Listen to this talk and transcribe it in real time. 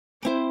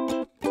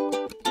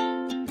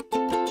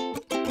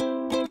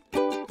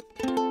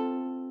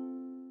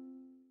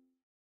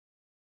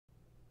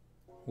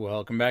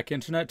Welcome back,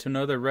 Internet, to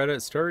another Reddit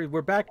story.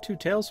 We're back to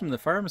Tales from the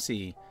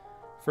Pharmacy.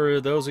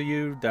 For those of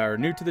you that are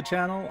new to the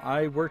channel,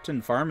 I worked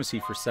in pharmacy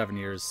for 7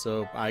 years,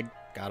 so I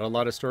got a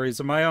lot of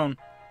stories of my own.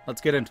 Let's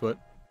get into it.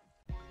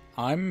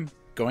 I'm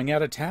going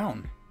out of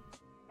town.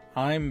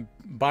 I'm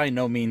by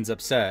no means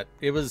upset.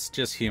 It was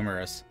just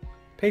humorous.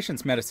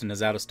 Patient's medicine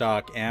is out of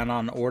stock and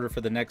on order for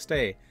the next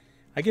day.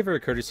 I give her a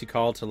courtesy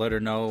call to let her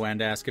know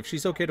and ask if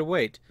she's okay to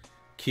wait.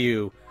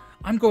 Q.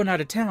 I'm going out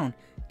of town.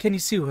 Can you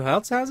see who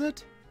else has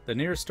it? The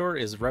nearest store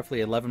is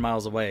roughly 11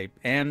 miles away,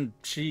 and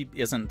she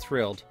isn't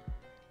thrilled.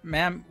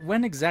 Ma'am,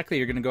 when exactly are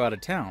you going to go out of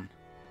town?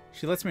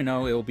 She lets me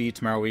know it will be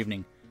tomorrow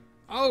evening.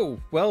 Oh,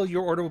 well,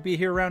 your order will be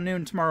here around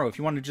noon tomorrow if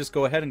you want to just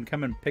go ahead and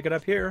come and pick it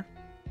up here.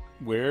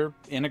 We're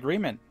in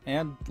agreement,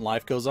 and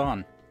life goes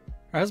on.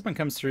 Her husband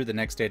comes through the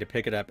next day to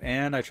pick it up,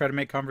 and I try to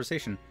make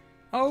conversation.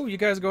 Oh, you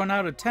guys are going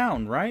out of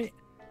town, right?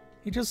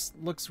 He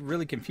just looks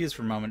really confused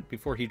for a moment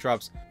before he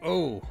drops,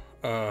 Oh,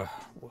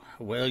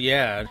 well,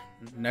 yeah,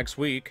 next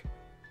week.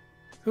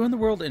 Who in the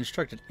world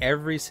instructed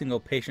every single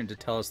patient to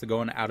tell us they're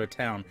going out of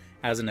town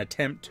as an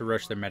attempt to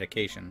rush their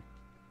medication?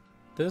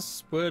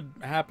 This would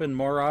happen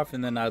more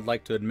often than I'd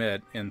like to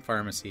admit in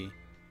pharmacy.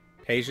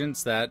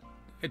 Patients that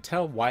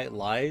tell white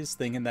lies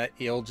thinking that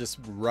you'll just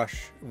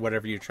rush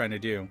whatever you're trying to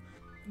do.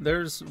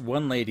 There's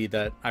one lady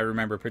that I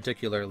remember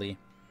particularly.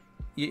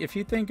 If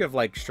you think of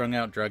like strung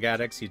out drug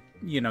addicts,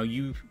 you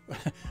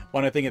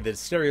want to think of the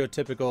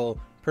stereotypical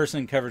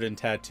person covered in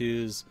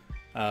tattoos,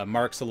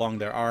 marks along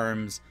their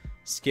arms,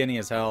 skinny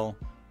as hell,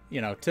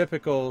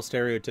 typical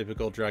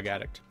stereotypical drug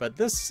addict. But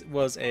this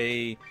was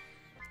a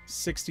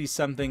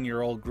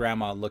 60-something-year-old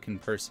grandma looking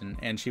person,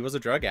 and she was a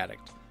drug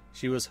addict.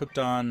 She was hooked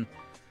on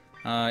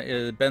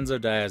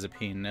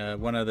benzodiazepine,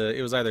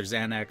 it was either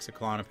Xanax or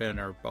Klonopin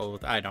or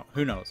both.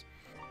 Who knows.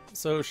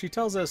 So she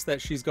tells us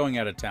that she's going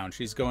out of town.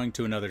 She's going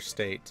to another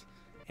state,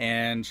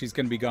 and she's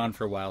going to be gone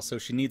for a while, so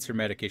she needs her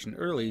medication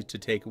early to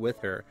take with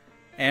her.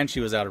 And she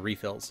was out of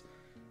refills.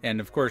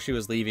 And of course she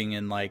was leaving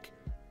in like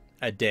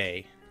a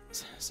day.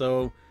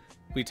 So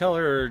we tell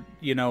her,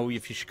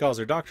 if she calls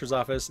her doctor's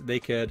office, they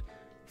could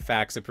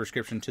fax a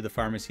prescription to the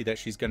pharmacy that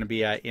she's going to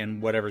be at in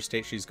whatever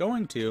state she's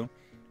going to,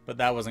 but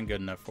that wasn't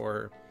good enough for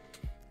her.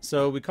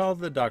 So we call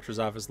the doctor's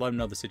office, let them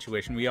know the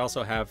situation. We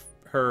also have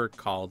her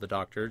call the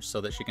doctor so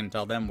that she can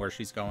tell them where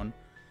she's going.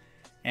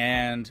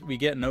 And we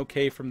get an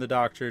okay from the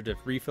doctor to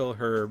refill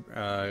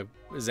her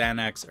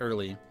Xanax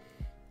early.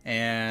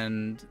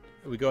 And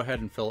we go ahead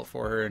and fill it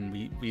for her,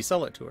 and we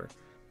sell it to her.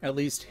 At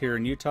least here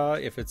in Utah,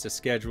 if it's a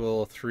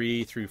schedule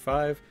 3 through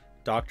 5,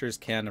 doctors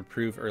can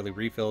approve early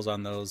refills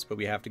on those, but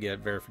we have to get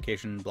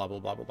verification, blah, blah,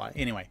 blah, blah, blah.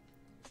 Anyway,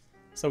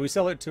 so we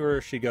sell it to her.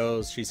 She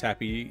goes, she's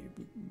happy,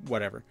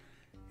 whatever.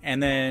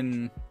 And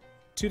then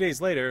 2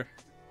 days later,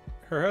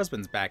 her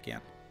husband's back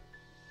in.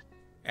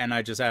 And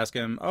I just ask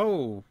him,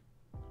 oh,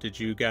 did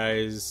you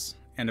guys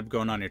end up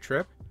going on your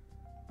trip?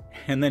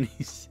 And then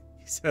he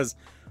says,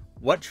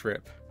 what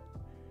trip?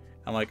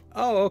 I'm like,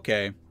 oh,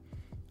 okay.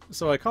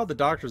 So I called the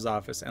doctor's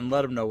office and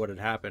let him know what had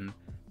happened.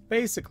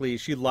 Basically,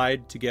 she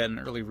lied to get an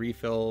early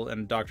refill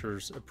and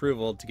doctor's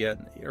approval to get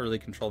early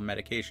controlled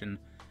medication.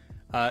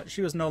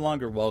 She was no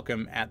longer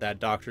welcome at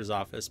that doctor's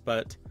office,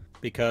 but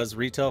because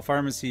retail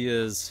pharmacy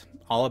is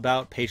all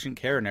about patient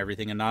care and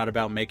everything and not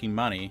about making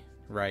money,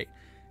 right?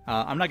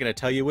 I'm not going to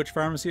tell you which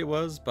pharmacy it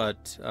was,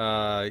 but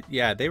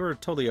yeah, they were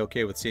totally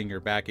okay with seeing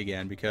her back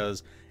again,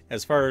 because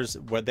as far as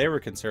what they were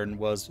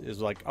concerned is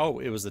like, oh,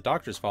 it was the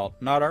doctor's fault,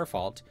 not our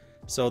fault.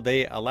 So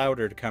they allowed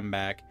her to come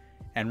back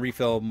and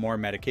refill more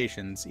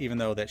medications, even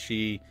though that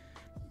she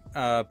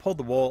pulled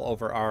the wool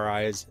over our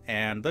eyes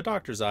and the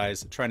doctor's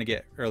eyes trying to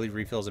get early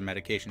refills of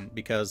medication,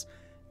 because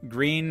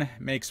green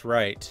makes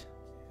right.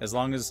 As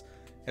long as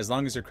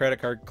your credit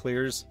card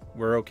clears,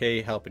 we're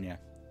okay helping you.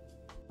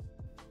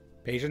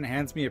 Patient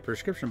hands me a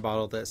prescription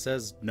bottle that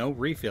says no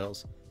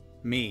refills.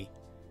 Me.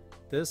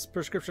 This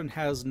prescription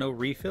has no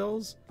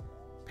refills?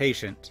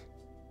 Patient.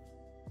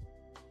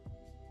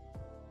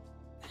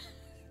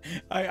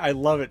 I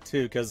love it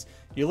too, because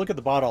you look at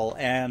the bottle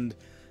and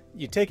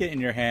you take it in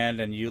your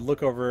hand and you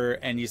look over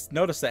and you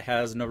notice that it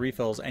has no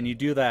refills, and you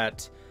do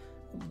that,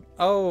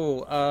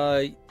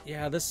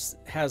 yeah, this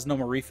has no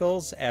more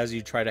refills, as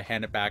you try to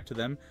hand it back to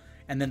them,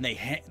 and then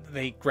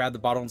they grab the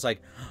bottle and it's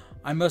like,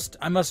 I must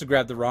have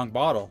grabbed the wrong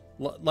bottle.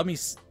 Let me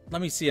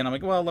see. And I'm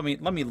like, well,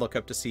 let me look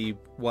up to see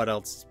what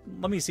else.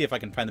 Let me see if I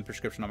can find the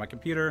prescription on my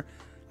computer.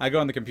 I go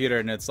on the computer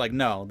and it's like,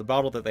 no, the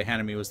bottle that they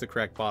handed me was the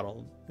correct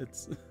bottle.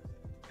 It's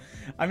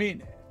I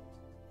mean,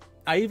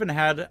 I even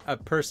had a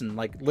person,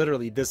 like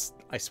literally this,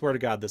 I swear to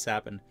God this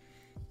happened.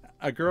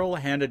 A girl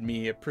handed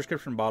me a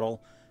prescription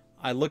bottle.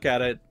 I look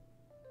at it,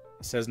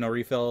 it says no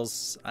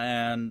refills,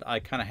 and I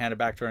kind of hand it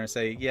back to her and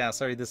say, yeah,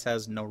 sorry, this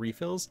has no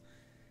refills.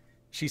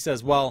 She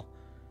says, well,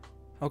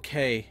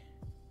 okay,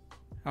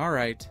 all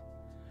right.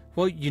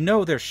 Well,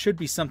 there should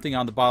be something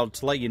on the bottle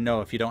to let you know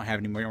if you don't have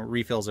any more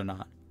refills or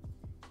not.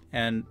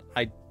 And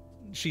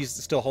she's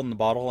still holding the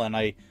bottle, and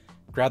I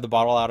grabbed the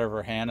bottle out of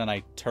her hand and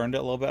I turned it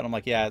a little bit, and I'm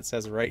like, yeah, it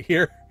says it right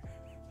here.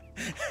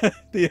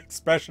 The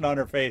expression on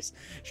her face.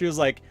 She was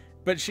like,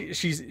 but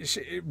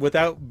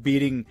without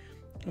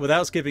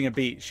skipping a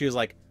beat, she was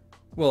like,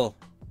 well,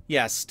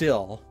 yeah,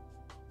 still.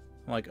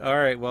 I'm like, all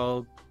right,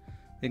 well,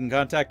 you can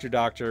contact your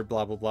doctor,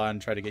 blah, blah, blah,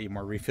 and try to get you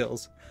more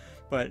refills.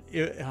 But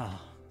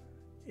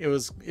it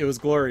was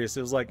glorious.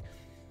 It was like,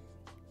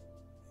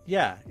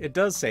 yeah, it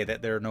does say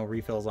that there are no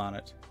refills on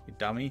it, you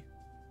dummy.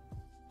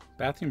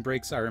 Bathroom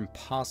breaks are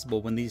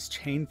impossible when these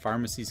chain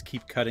pharmacies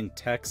keep cutting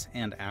techs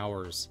and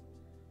hours.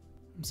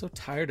 I'm so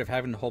tired of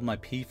having to hold my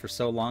pee for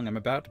so long, I'm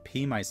about to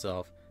pee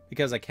myself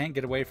because I can't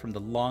get away from the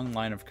long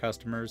line of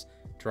customers,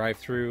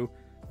 drive-through,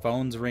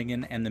 phones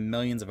ringing, and the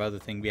millions of other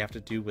things we have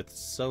to do with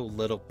so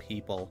little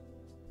people.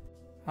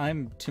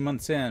 I'm 2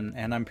 months in,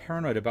 and I'm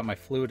paranoid about my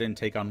fluid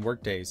intake on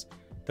workdays.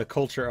 The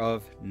culture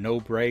of no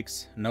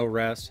breaks, no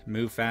rest,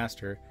 move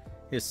faster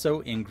is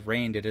so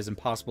ingrained it is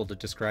impossible to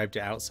describe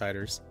to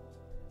outsiders.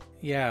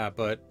 Yeah,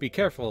 but be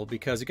careful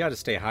because you gotta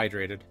stay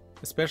hydrated,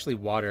 especially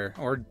water,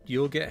 or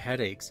you'll get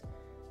headaches.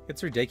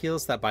 It's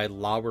ridiculous that by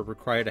law we're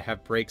required to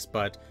have breaks,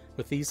 but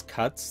with these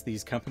cuts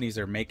these companies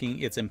are making,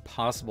 it's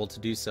impossible to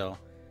do so.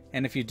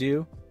 And if you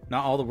do,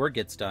 not all the work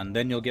gets done,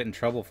 then you'll get in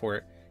trouble for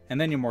it, and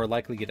then you're more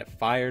likely to get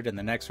fired in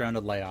the next round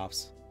of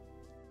layoffs.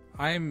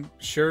 I'm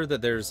sure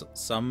that there's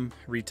some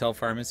retail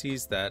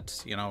pharmacies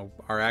that,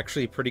 are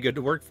actually pretty good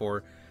to work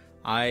for.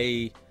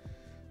 I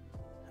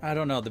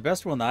don't know, the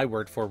best one that I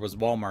worked for was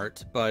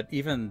Walmart, but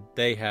even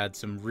they had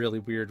some really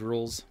weird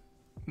rules.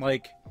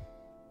 Like,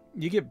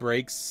 you get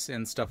breaks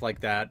and stuff like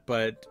that,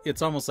 but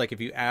it's almost like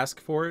if you ask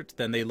for it,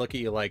 then they look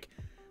at you like,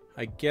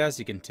 I guess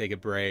you can take a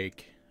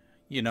break.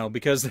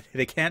 Because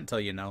they can't tell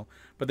you no,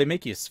 but they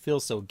make you feel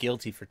so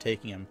guilty for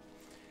taking them.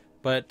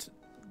 But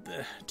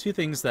the two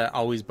things that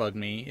always bug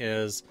me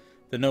is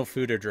the no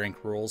food or drink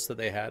rules that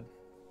they had.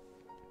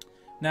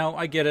 Now,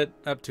 I get it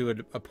up to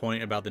a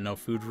point about the no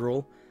food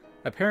rule.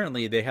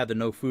 Apparently, they had the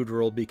no food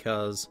rule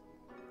because,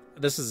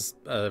 this is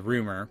a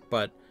rumor,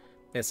 but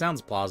it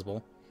sounds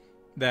plausible,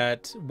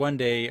 that one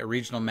day a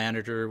regional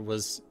manager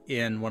was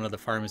in one of the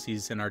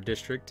pharmacies in our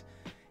district,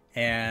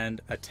 and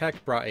a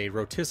tech brought a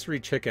rotisserie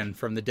chicken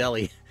from the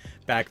deli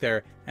back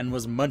there and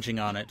was munching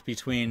on it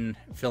between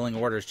filling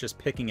orders, just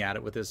picking at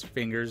it with his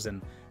fingers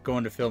and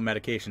going to fill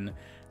medication.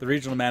 The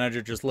regional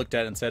manager just looked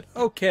at it and said,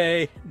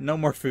 okay, no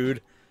more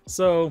food.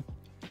 So,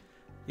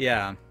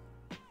 yeah.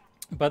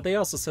 But they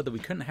also said that we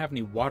couldn't have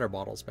any water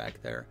bottles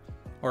back there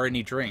or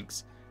any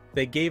drinks.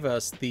 They gave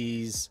us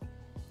these,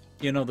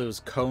 those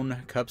cone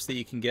cups that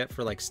you can get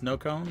for like snow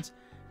cones.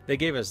 They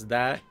gave us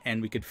that,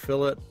 and we could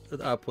fill it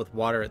up with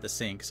water at the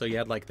sink. So you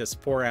had like this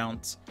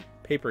 4-ounce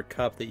paper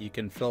cup that you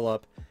can fill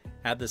up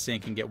at the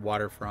sink and get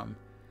water from,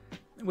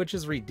 which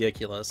is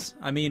ridiculous.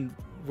 I mean,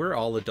 we're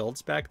all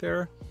adults back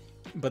there,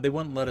 but they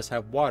wouldn't let us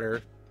have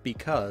water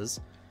because,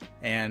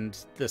 and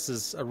this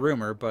is a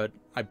rumor, but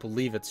I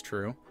believe it's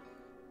true,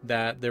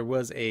 that there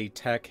was a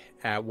tech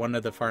at one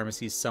of the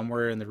pharmacies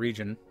somewhere in the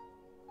region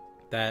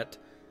that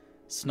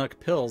snuck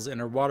pills in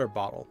her water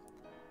bottle.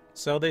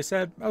 So they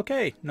said,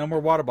 okay, no more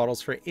water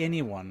bottles for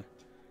anyone,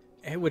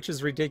 which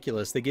is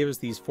ridiculous. They gave us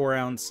these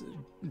 4-ounce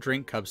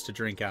drink cups to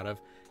drink out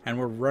of, and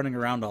we're running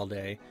around all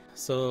day.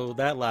 So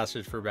that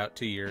lasted for about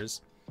 2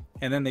 years.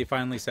 And then they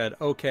finally said,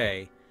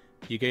 okay,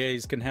 you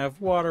guys can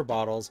have water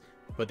bottles,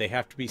 but they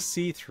have to be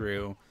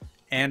see-through,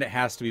 and it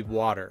has to be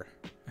water.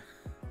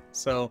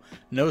 So,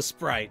 no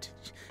Sprite.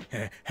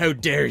 How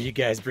dare you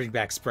guys bring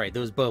back Sprite?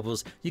 Those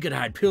bubbles, you could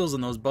hide pills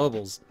in those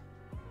bubbles.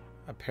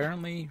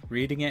 Apparently,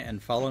 reading it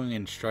and following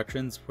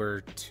instructions were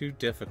too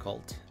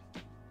difficult.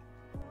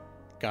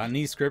 Got an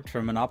e-script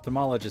from an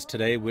ophthalmologist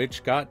today,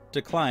 which got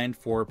declined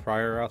for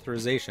prior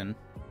authorization.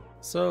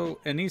 So,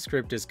 an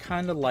e-script is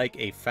kind of like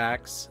a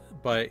fax,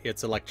 but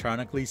it's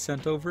electronically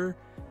sent over.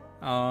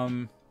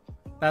 I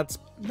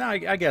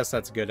guess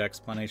that's a good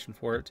explanation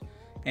for it.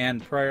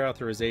 And prior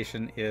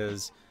authorization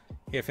is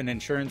if an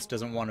insurance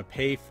doesn't want to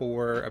pay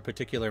for a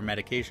particular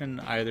medication,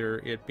 either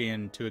it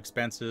being too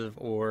expensive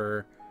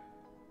or,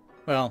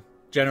 well,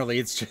 generally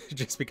it's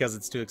just because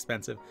it's too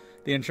expensive.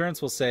 The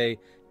insurance will say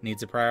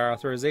needs a prior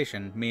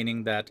authorization,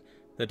 meaning that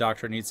the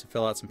doctor needs to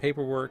fill out some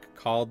paperwork,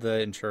 call the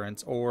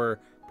insurance, or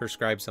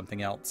prescribe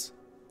something else.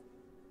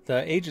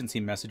 The agency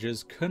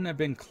messages couldn't have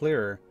been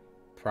clearer.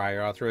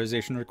 Prior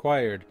authorization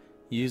required.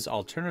 Use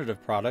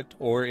alternative product,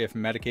 or if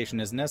medication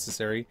is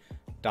necessary,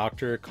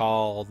 doctor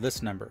call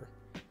this number.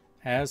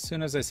 As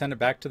soon as I send it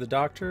back to the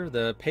doctor,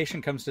 the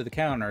patient comes to the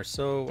counter,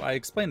 so I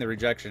explain the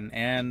rejection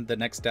and the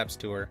next steps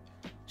to her.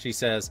 She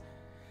says,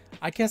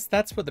 I guess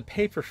that's what the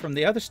paper from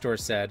the other store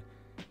said.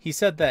 He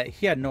said that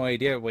he had no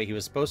idea what he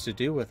was supposed to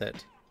do with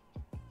it.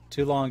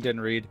 Too long,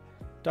 didn't read.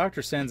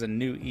 Doctor sends a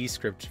new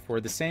e-script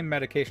for the same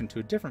medication to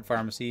a different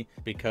pharmacy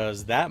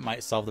because that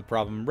might solve the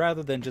problem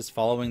rather than just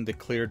following the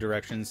clear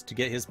directions to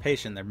get his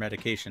patient their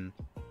medication.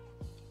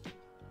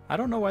 I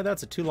don't know why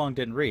that's a too long,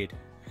 didn't read.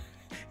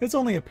 It's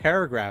only a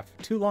paragraph.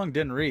 Too long,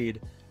 didn't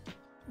read.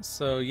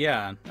 So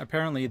yeah,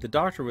 apparently the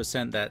doctor was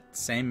sent that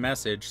same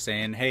message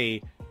saying,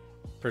 hey,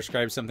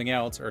 prescribe something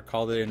else or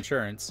call the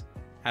insurance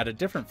at a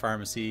different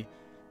pharmacy,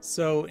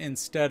 So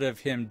instead of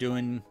him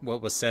doing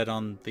what was said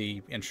on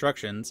the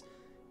instructions,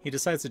 he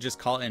decides to just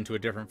call into a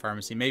different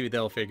pharmacy. Maybe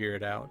they'll figure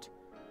it out.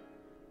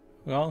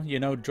 Well, you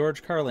know,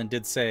 George Carlin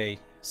did say,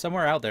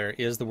 somewhere out there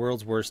is the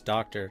world's worst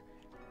doctor.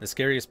 The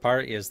scariest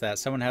part is that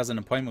someone has an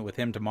appointment with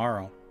him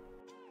tomorrow.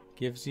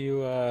 Gives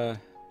you,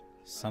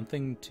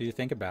 something to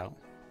think about.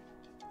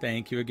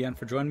 Thank you again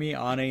for joining me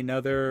on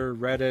another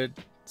Reddit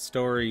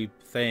story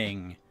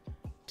thing.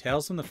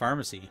 Tales from the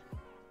Pharmacy.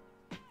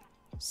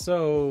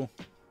 So,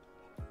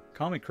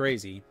 call me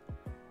crazy,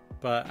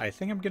 but I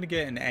think I'm going to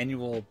get an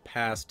annual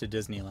pass to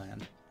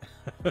Disneyland.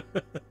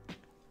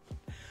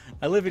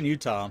 I live in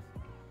Utah,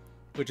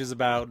 which is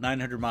about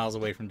 900 miles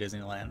away from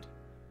Disneyland.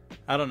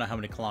 I don't know how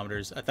many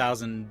kilometers,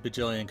 1,000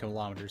 bajillion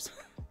kilometers.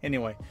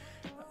 Anyway,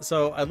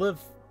 so I live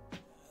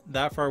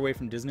that far away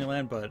from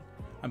Disneyland, but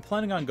I'm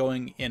planning on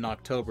going in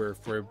October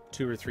for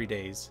 2 or 3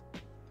 days.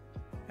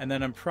 And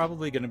then I'm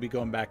probably going to be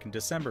going back in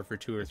December for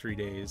 2 or 3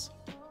 days.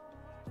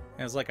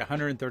 And it's like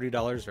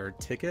 $130 for a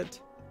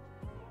ticket,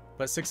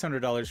 but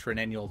 $600 for an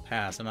annual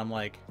pass. And I'm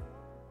like,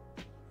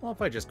 well,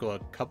 if I just go a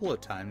couple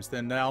of times,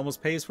 then that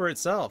almost pays for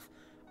itself.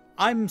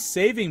 I'm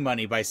saving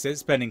money by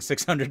spending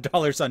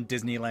 $600 on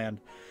Disneyland.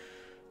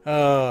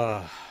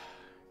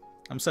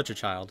 I'm such a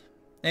child.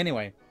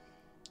 Anyway,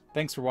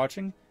 thanks for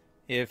watching.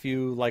 If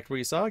you liked what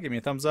you saw, give me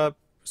a thumbs up,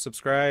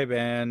 subscribe,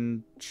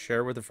 and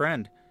share with a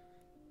friend.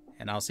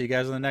 And I'll see you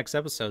guys in the next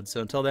episode. So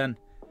until then,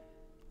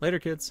 later,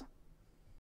 kids.